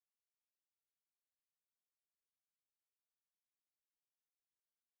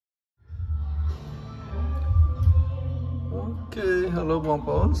Hello បង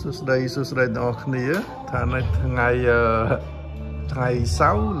ប្អូនសួស្តីទាំងអស់គ្នាថានៅថ្ងៃសៅ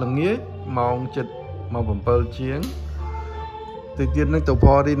រ៍ល្ងាចម៉ោង 7 ជាងតិចទៀតនឹងទៅ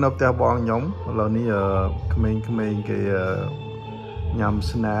party នៅផ្ទះបងខ្ញុំឥឡូវនេះក្មេងៗគេញ៉ាំ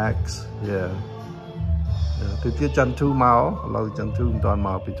snacks តិចទៀតច័ន្ទធូមកឥឡូវច័ន្ទធូមិនទាន់ម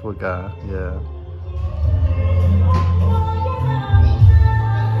កពីធ្វើការ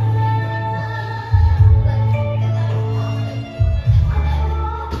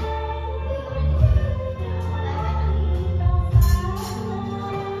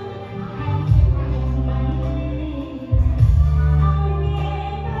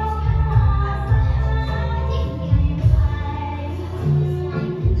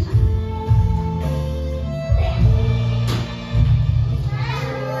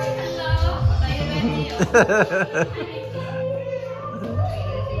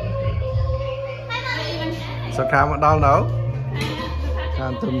សុខាមកដល់នៅខា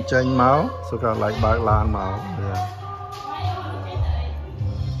នត្រឹមចេញមកសុខាឡៃបើកឡានមក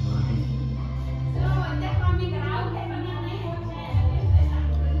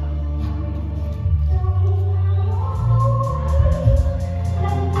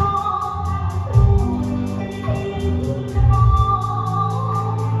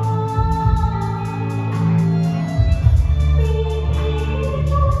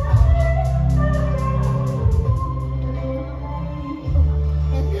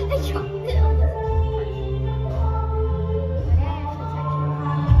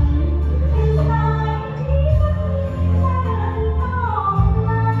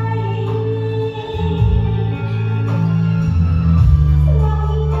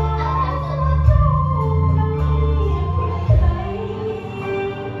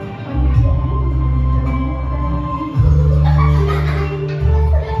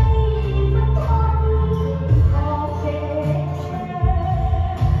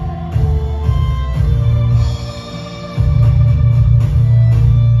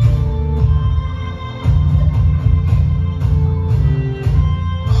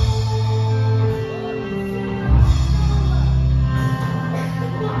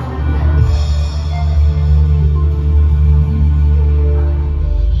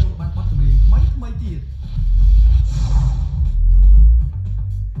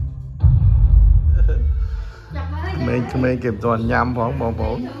ក្មេងគេមិនទាន់ញ៉ាំផងបងប្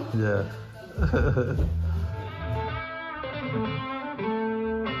អូន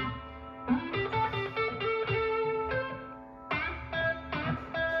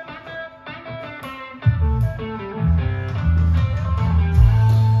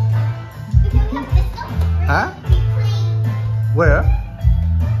Huh? Where?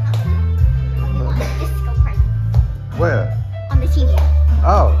 Where? On the TV.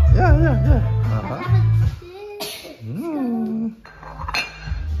 Oh, yeah.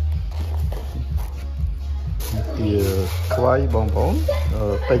 Quay បងប្អូន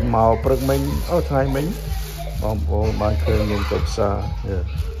ពេញមកព្រឹកមិញថ្ងៃមិញបងប្អូនបានឃើញខ្ញុំទៅផ្សារ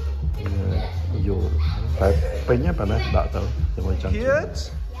យោតែពេញហ្នឹងប៉ណ្ណេះដាក់ទៅជាមួយចាំ Kids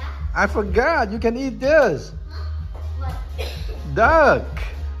I forgot you can eat this duck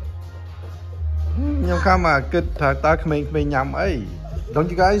ខ្ញុំខំមកគិតថាតើក្មេងៗញ៉ាំអី Don't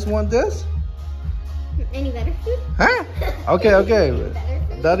you guys want this? Any better food? Huh? Okay.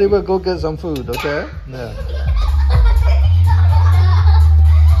 Daddy will go get some food, okay? Yeah.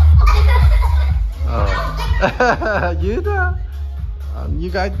 You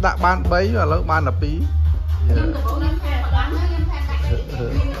guys ដាក់បាន 3 ឥឡូវបាន 12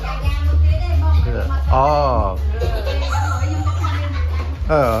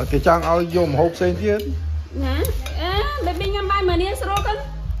 គេចង់ឲ្យយកម្ហូបផ្សេងទៀតណាbaby ញ៉ាំបាយមួយនេះស្រួលទៅ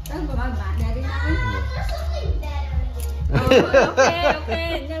Okay,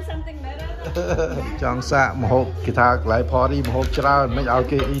 there's something better. ចង់សាកម្ហូបគេថាកន្លែង party ម្ហូបច្រើនមិនឲ្យ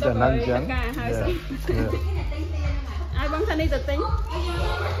គេ eat តែហ្នឹងអញ្ចឹងឲ្យបងថានេះទៅទិញ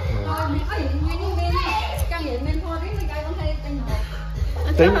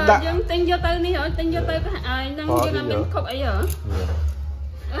ទិញដាក់យើងទិញយកទៅនេះហើយទិញយកទៅឲ្យហ្នឹងយើងអត់មានខុបអីហ៎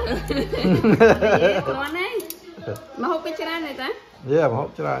គ្រាន់ហើយម្ហូបគេច្រើនទេតាម្ហូប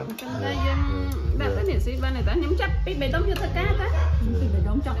ច្រើនតែយើងដាក់ទៅនេះស៊ីបានទេតាខ្ញុំចាប់ពី3ដុំយកធ្វើការតាពី3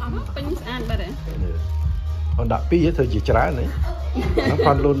ដុំចង់អស់ពេញស្អាតបាត់ហើយអូនដាក់2ធ្វើជាច្រើនហ៎ហ្នឹង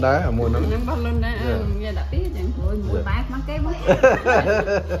ផាន់លូនដែរមួយហ្នឹងផាន់លូនដែរវាដាក់2ចឹងព្រោះមួយបែបមកគេមកស្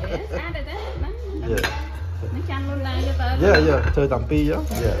អាតទេតាហ្នឹងចាំលូនដែរយកទៅធ្វើតាំងពីយក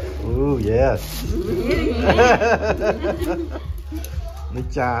អូយេនេះ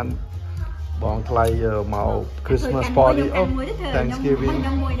ចាន បងថ្លៃមក Christmas party Thanksgiving ខ្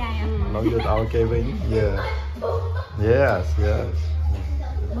ញុំមួយដែរឡូវយកឲ្យគេវិញ Yes, yes.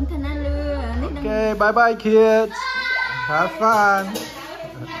 Okay, bye bye kids. Have fun.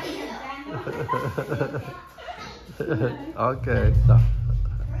 Okay. So.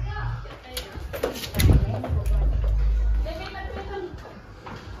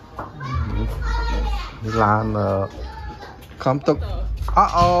 Lan come to.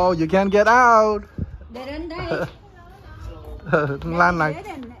 Uh-oh, you can't get out. Lan này.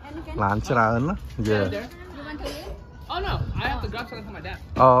 Lanច្រើនណា. Yeah. Oh no, I have to grab something for my dad.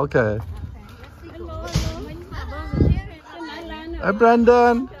 Oh, okay. Hey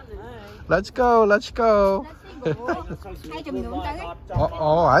Brandon. Let's go, let's go.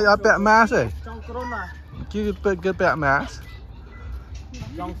 Oh, I bet mask ấy. Chứ cái bet mask.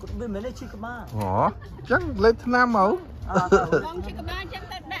 Ủa, chắc lên thứ năm mẫu.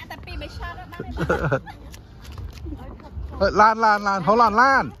 Lan, hold on,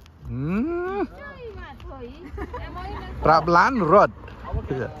 Lan. Prap Lan rod.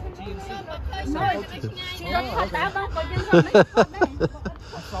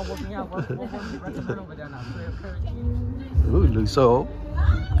 Lưỡi số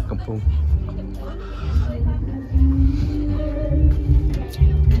cầm phun.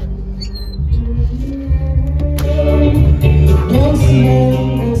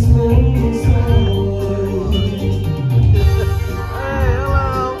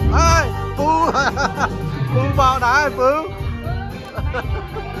 Phú vào đá Phú.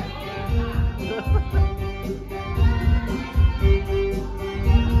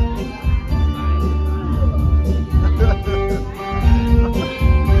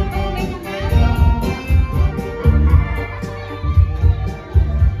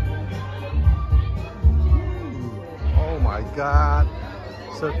 Oh my God,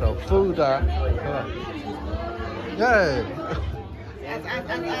 such a food. Yeah.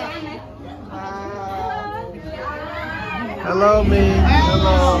 Hello, me.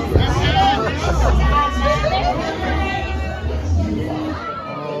 Hello.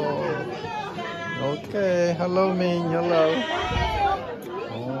 Oh. Okay. Hello, me. Hello.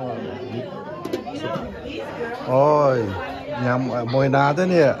 Ôi, nhầm mồi ná thế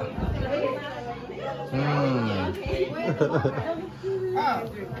nhỉ?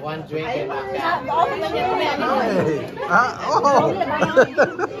 One drink and Oh,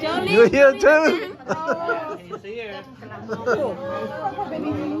 you're here too. he's here.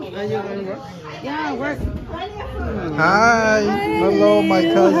 Yeah, work. Hi, hello, my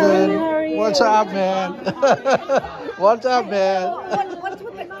cousin. What's up, man? What's up, man?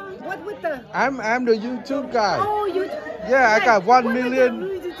 What with the? I'm the YouTube guy. Oh, you. Yeah, I got 1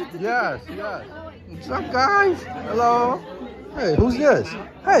 million. Yes, yes. What's up, guys? Hello. Hey, who's this?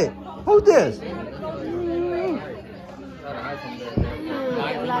 Hey, who's this?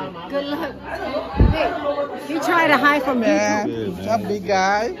 Good luck. He tried to hide from Yeah, you. what's up, big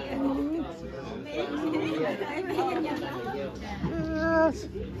guy? Yes.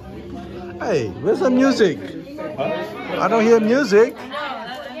 Hey, where's the music? I don't hear music.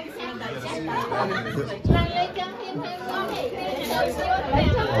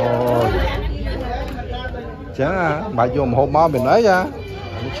 Oh. Chán à, bà vô một hộp máu mình ấy à.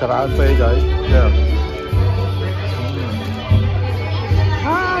 Nó xả ra phê vậy. Yeah.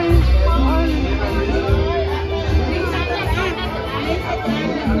 Hi.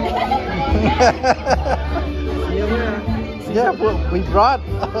 Yeah, we brought.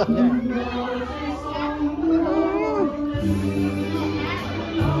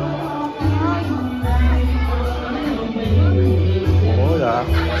 Ủa dạ,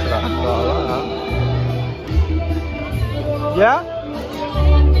 đó hả? Yeah?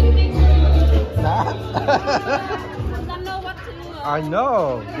 I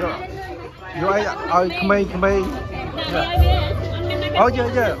know. You are Khmer. Yeah. Oh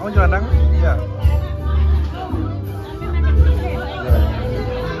yeah. Oh yeah, nắng. Yeah.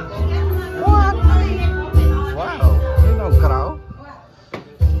 What? Wow. Nino crowd.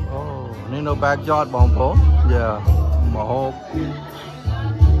 Oh, Nino backyard bong phố. Yeah. Một hộp.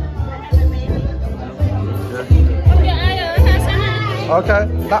 Okay,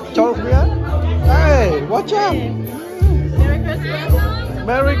 đặt cho here. Hey, watch out.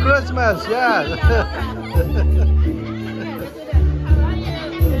 Merry Christmas, yeah.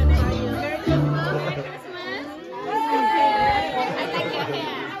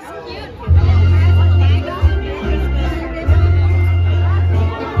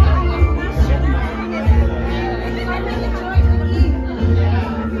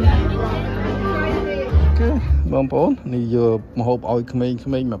 Okay,បងប្អូននេះយកមកហូបឲ្យក្មេងៗ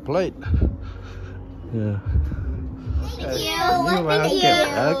មួយ plate. Yeah.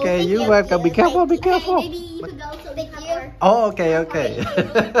 welcome. Okay, you welcome. Be careful, be careful. Maybe you could go so they cover. Oh, okay, okay.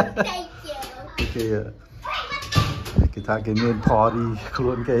 Thank you. Cái thằng cái miền thò đi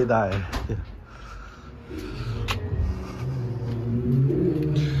luôn cái này.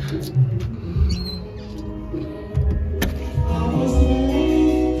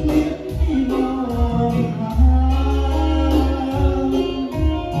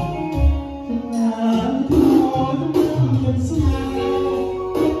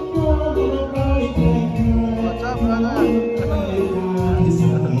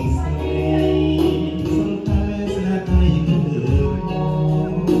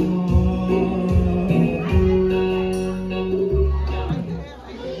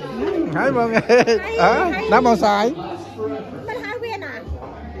 Hãy mọi người Nam màu xài Mình hai viên à?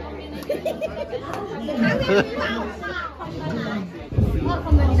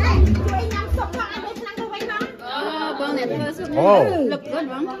 Lực rất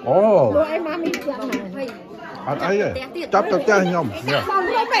vắng. Ồ. Đồ em ăn đi được này. Anh ấy chấp tập chơi không? Dạ. Xong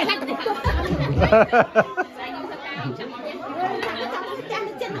nó phải là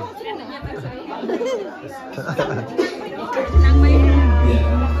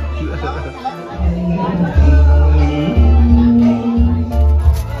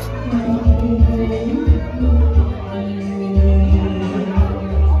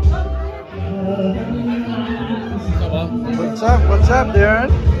What's up, Darren?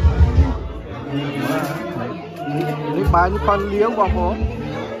 Đi bán những con liếng vào phố.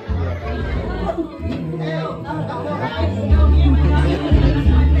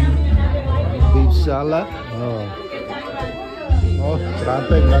 Beef salad. Tràn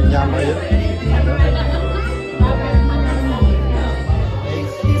tên đang nhằm ấy.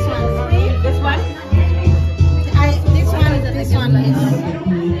 This one is.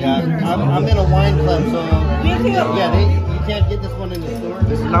 Yeah, I'm in a wine club, so yeah, you can't get this one in the store.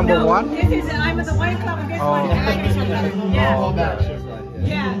 This is number one. I'm in the wine club and this one. I like this one. Yeah. Oh gosh,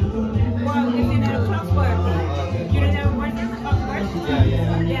 Yeah. Well, it's in a club sport. You don't know wine in the club sport?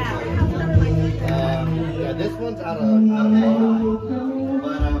 yeah. Yeah. Yeah, this one's out of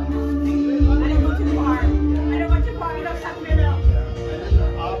but I don't go too far. I don't go too far. I don't suck me out.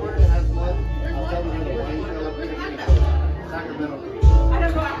 Auburn has one. I'll tell you the wine club. Sacramento. I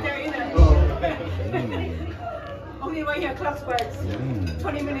don't go out there either. Only right here, club sports.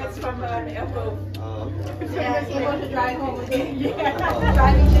 20 minutes from the airport. Yeah, so you want to drive home again? Yeah.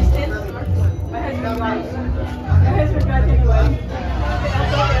 Driving distance. My husband drives. My husband drives anyway.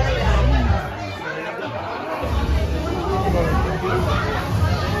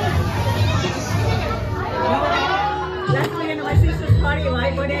 Last week at my sister's party,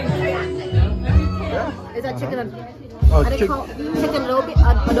 right? What is that chicken? Oh, Chicken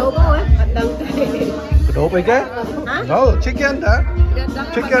adobo, Adobo cái? No, chicken hả?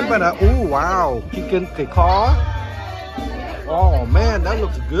 Chicken bên hả? Oh wow, chicken cái kho. Oh man, that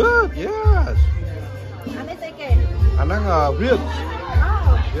looks good. Yes. Anh đang ribs.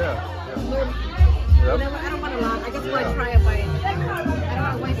 Yeah. I don't want a lot. I just want to try a bite. I don't want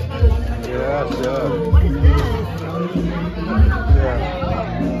to waste food. Yes, yeah. What is that? Yeah.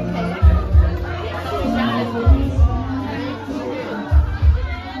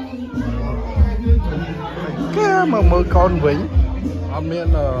 Cái mà mời con Vĩnh. I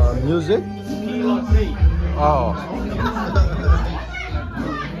mean music. Oh.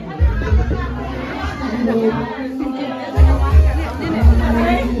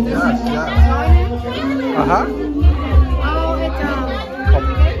 Yes, yeah. Uh-huh.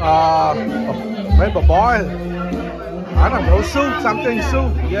 Oh, it's maybe boy. I don't know, soup, something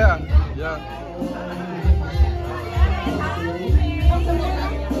soup. Yeah, yeah.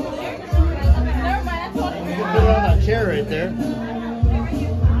 Put it on that chair right there.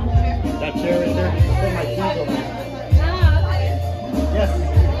 That chair right there. Put my keys over there. Yes.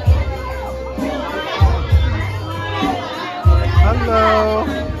 Hello.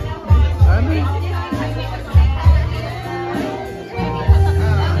 Honey.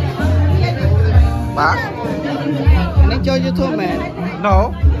 Bà. Anh chơi YouTube mẹ.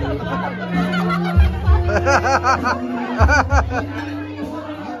 No.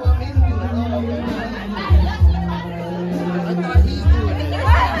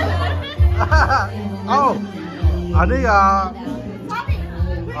 Oh, ở đây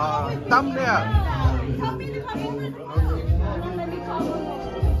Tâm nè.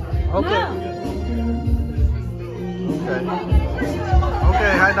 Okay. Okay.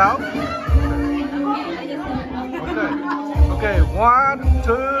 Okay, hai đấu. Okay. Okay, 1,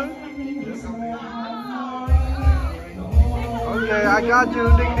 2. Okay, I got you.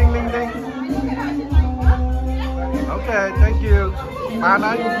 Ding, ding, ding, ding. Okay, thank you. Bán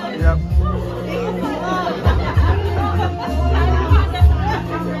đấy. Yep.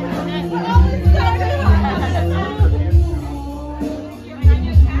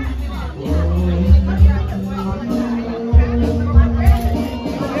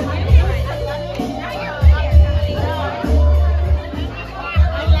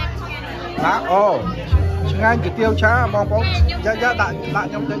 Chừng Anh cái tiêu chá bong bóng dạ đại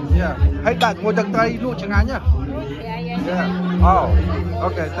nhóm đấy yeah. Hãy đặt ngồi tầng tây luôn Chừng Anh nhá. Yeah. Oh,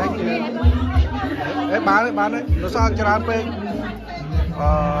 okay, thank you. Ê bán đấy, nó sang chả ăn bên.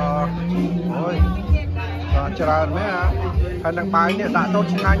 Ôi, chả ăn mấy hả? Hay đang bài này đã tốt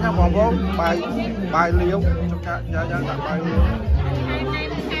Chừng Anh nhá bong bóng bài liêu cho cả dạ đặt bài liêu.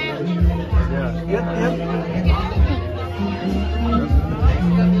 Yeah, tiếp.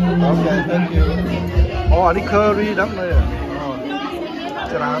 Okay, thank you. Oh, đi curry lắm đây.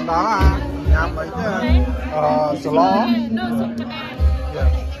 Chả làm đó à? Nhằm vậy chứ. Slaw.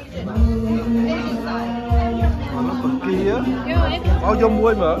 Nó còn kia. Vô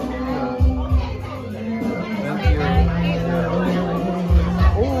muối mà. Thank you.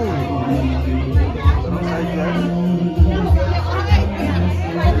 Nó hay quá.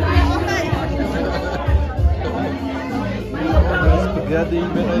 Spaghetti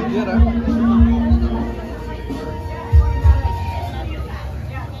bên đây kia đó.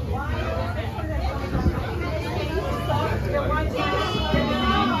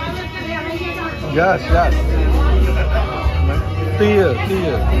 Yes. Tia.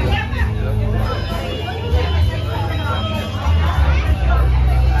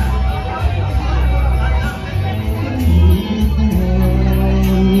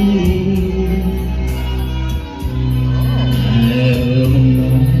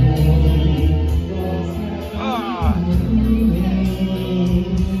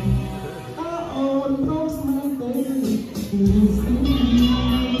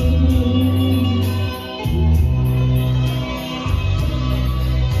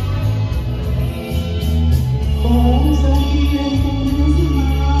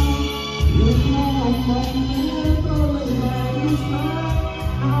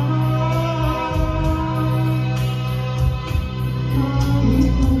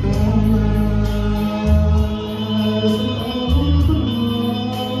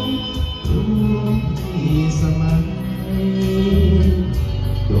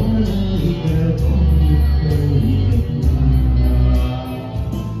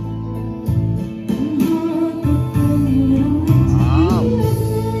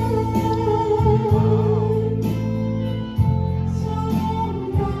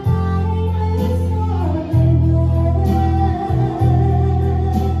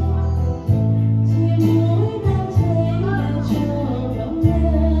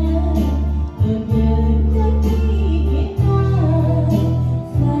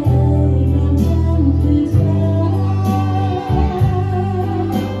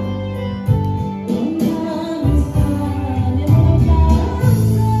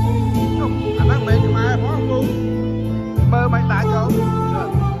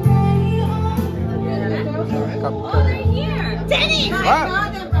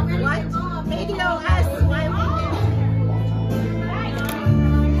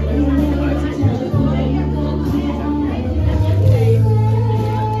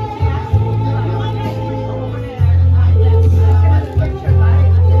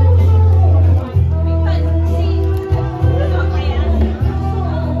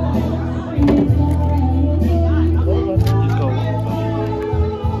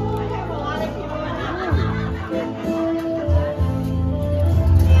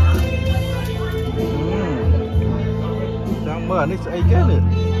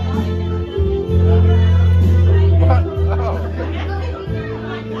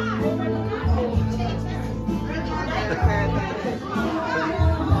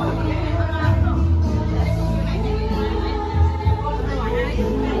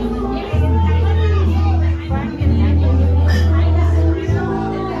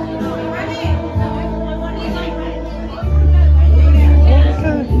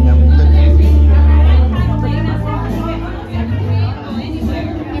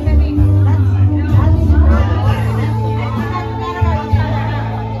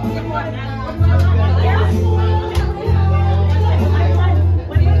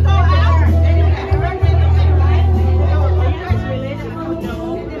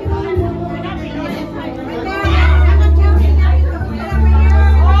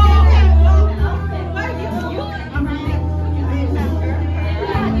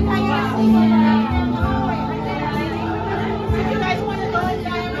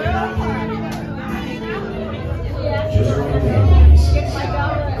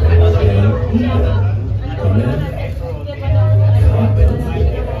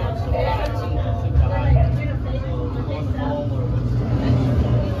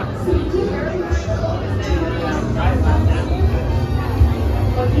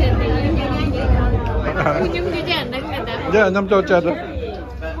 Dạ, năm trâu chật rồi.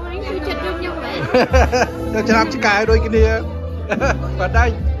 Nó chạm chiếc cái đôi kia. Và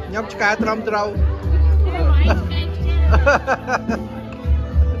đây, nhắm chiếc cái trâu trâu.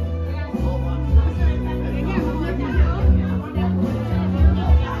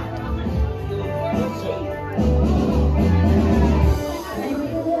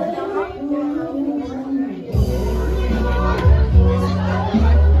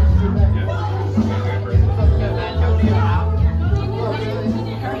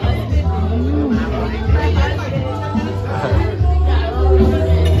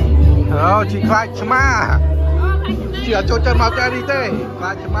 Chị khai chma. Chị ở chỗ chân màu cha đi tê.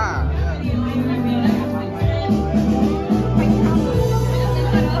 Khai chma.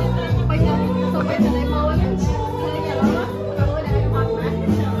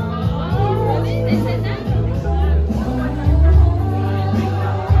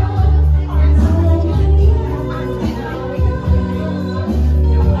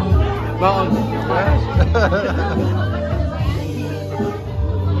 Vâng.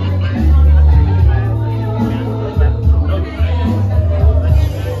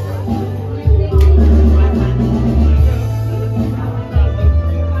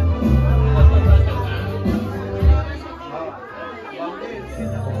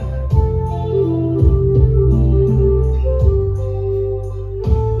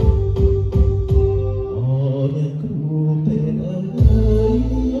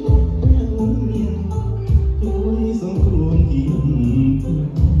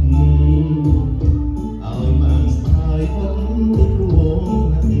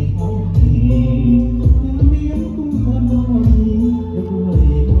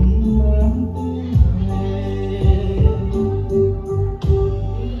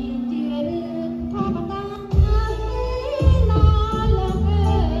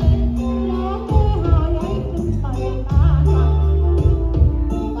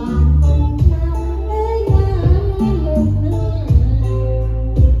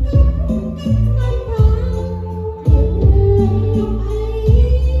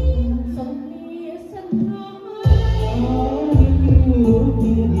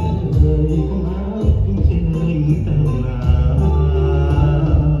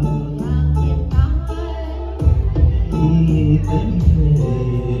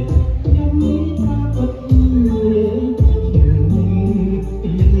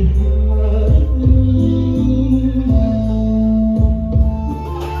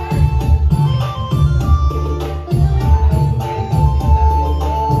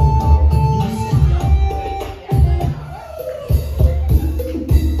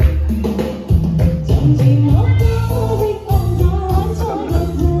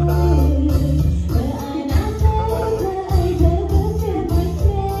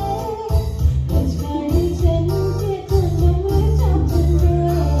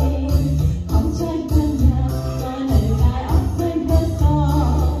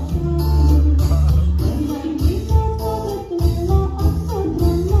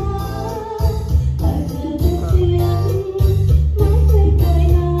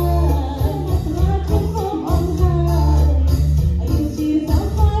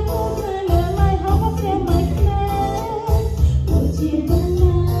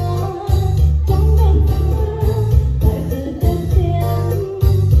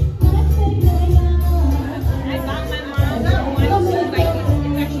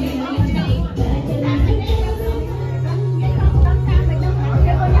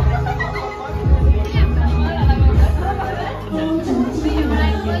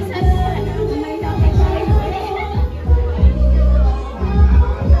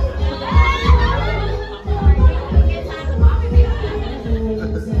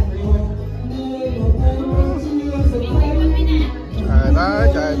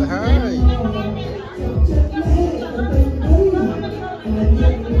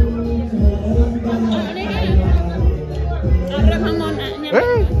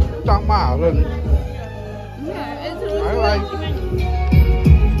 Rừng. Phải không?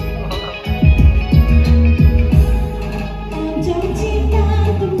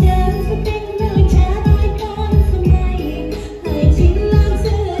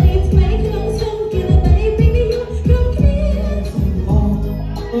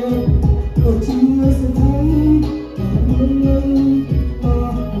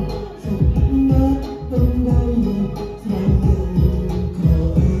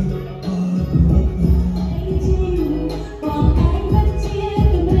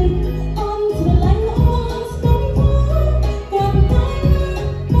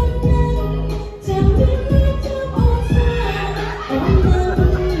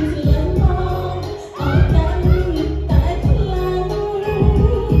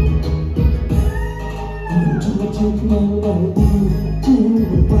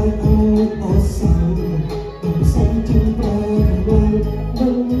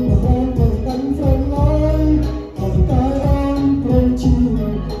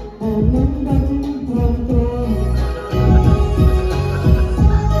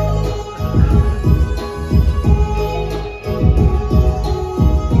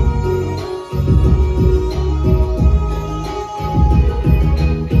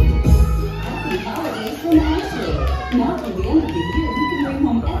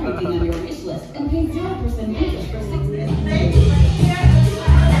 Speechless and pay 0% interest for 6 years.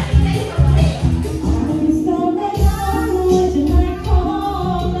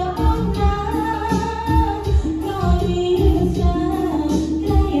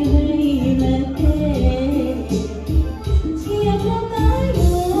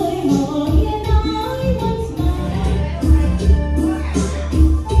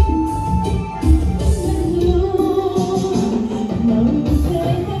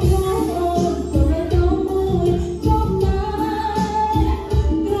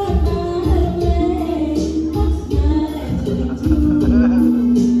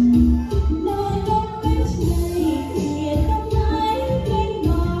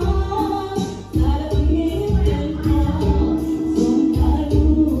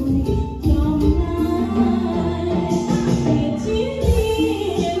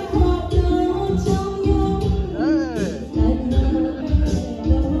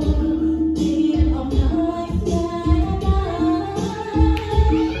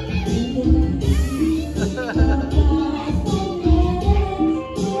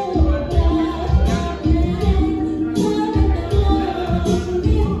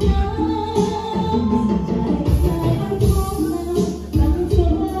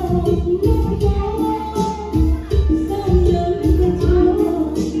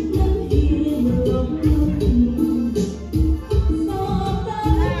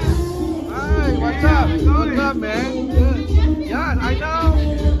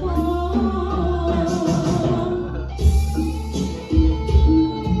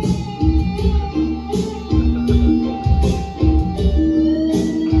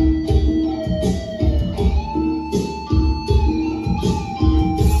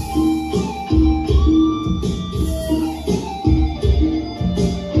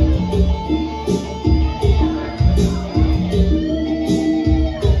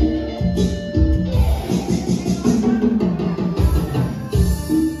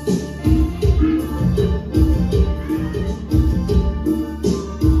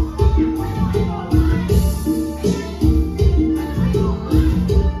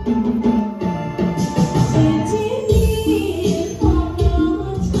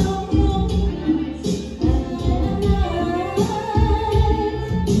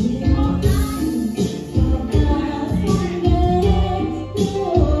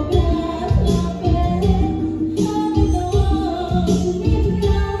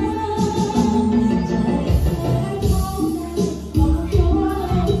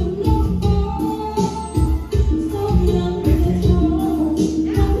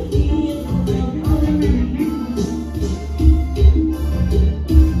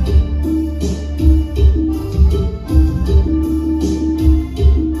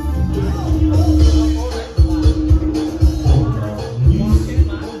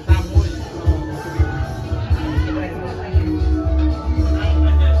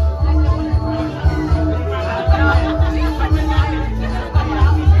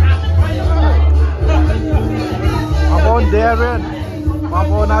 Darren.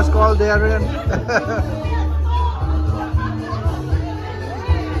 Mama nas call Darren.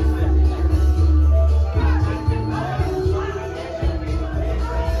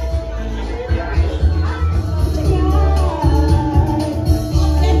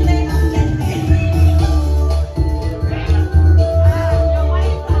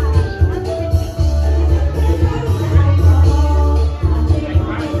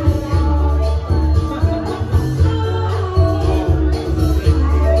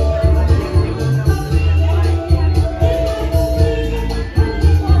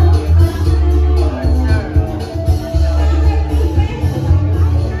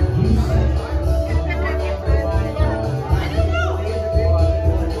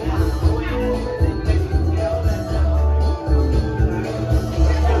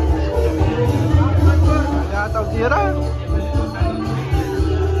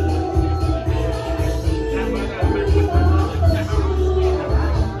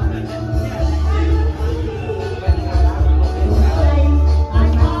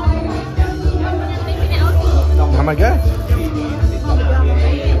 Oh my God.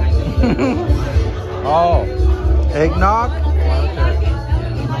 Oh, eggnog.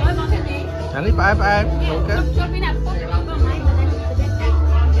 Anh đi phải em. Okay.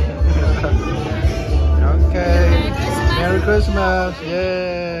 Okay. Merry Christmas.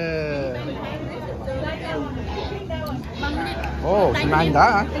 Yeah. Oh, senang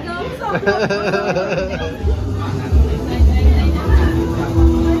dah.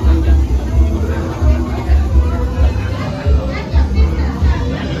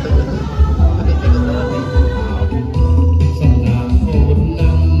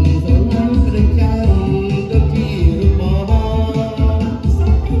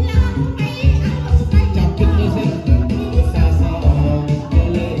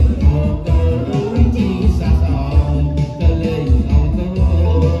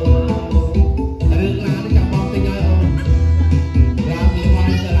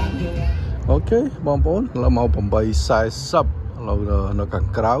 បងប្អូនឥឡូវមក8:40ឥឡូវនៅខាង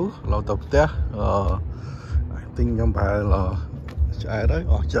ក្រៅឥឡូវទៅផ្ទះI think ខ្ញុំប្រហែលឆ្អែតហើយ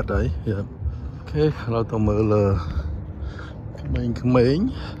អស់ចិត្តហើយអូខេឥឡូវទៅមើលក្មេងៗខ្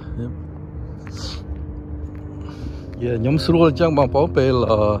ញុំស្រួលអញ្ចឹងបងប្អូនពេល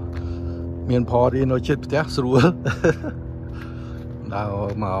មាន party នៅជិតផ្ទះស្រួលដើរ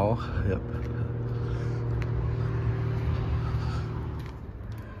មក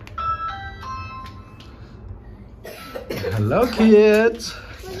Hello kids,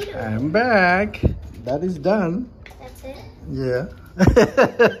 I'm back. That is done. That's it? Yeah.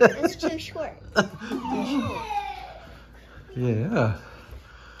 It's too short. Yeah.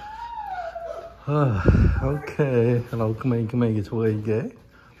 Okay. Hello, come in, it's way gay.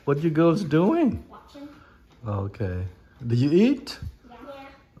 What you girls doing? Watching. Okay. Did you eat?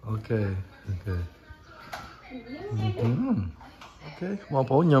 Yeah. Okay. Okay. បង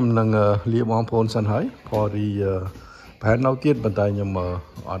ប្អូនខ្ញុំនឹងលាបងប្អូនសិនហើយ party ប្រហែលនៅទៀតប៉ុន្តែខ្ញុំ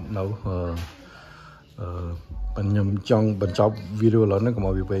អត់នៅខ្ញុំចង់បញ្ចប់វីដេអូឡើយហ្នឹងកុំ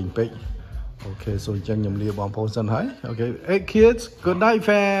ឲ្យវាវែងពេក Okay, so អញ្ចឹងខ្ញុំលាបងប្អូនសិនហើយ Okay, hey kids, good night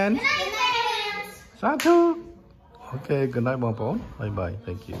fans. Good night. Satu. Okay, good night បងប្អូន. Bye bye.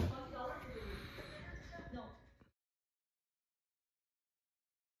 Thank you.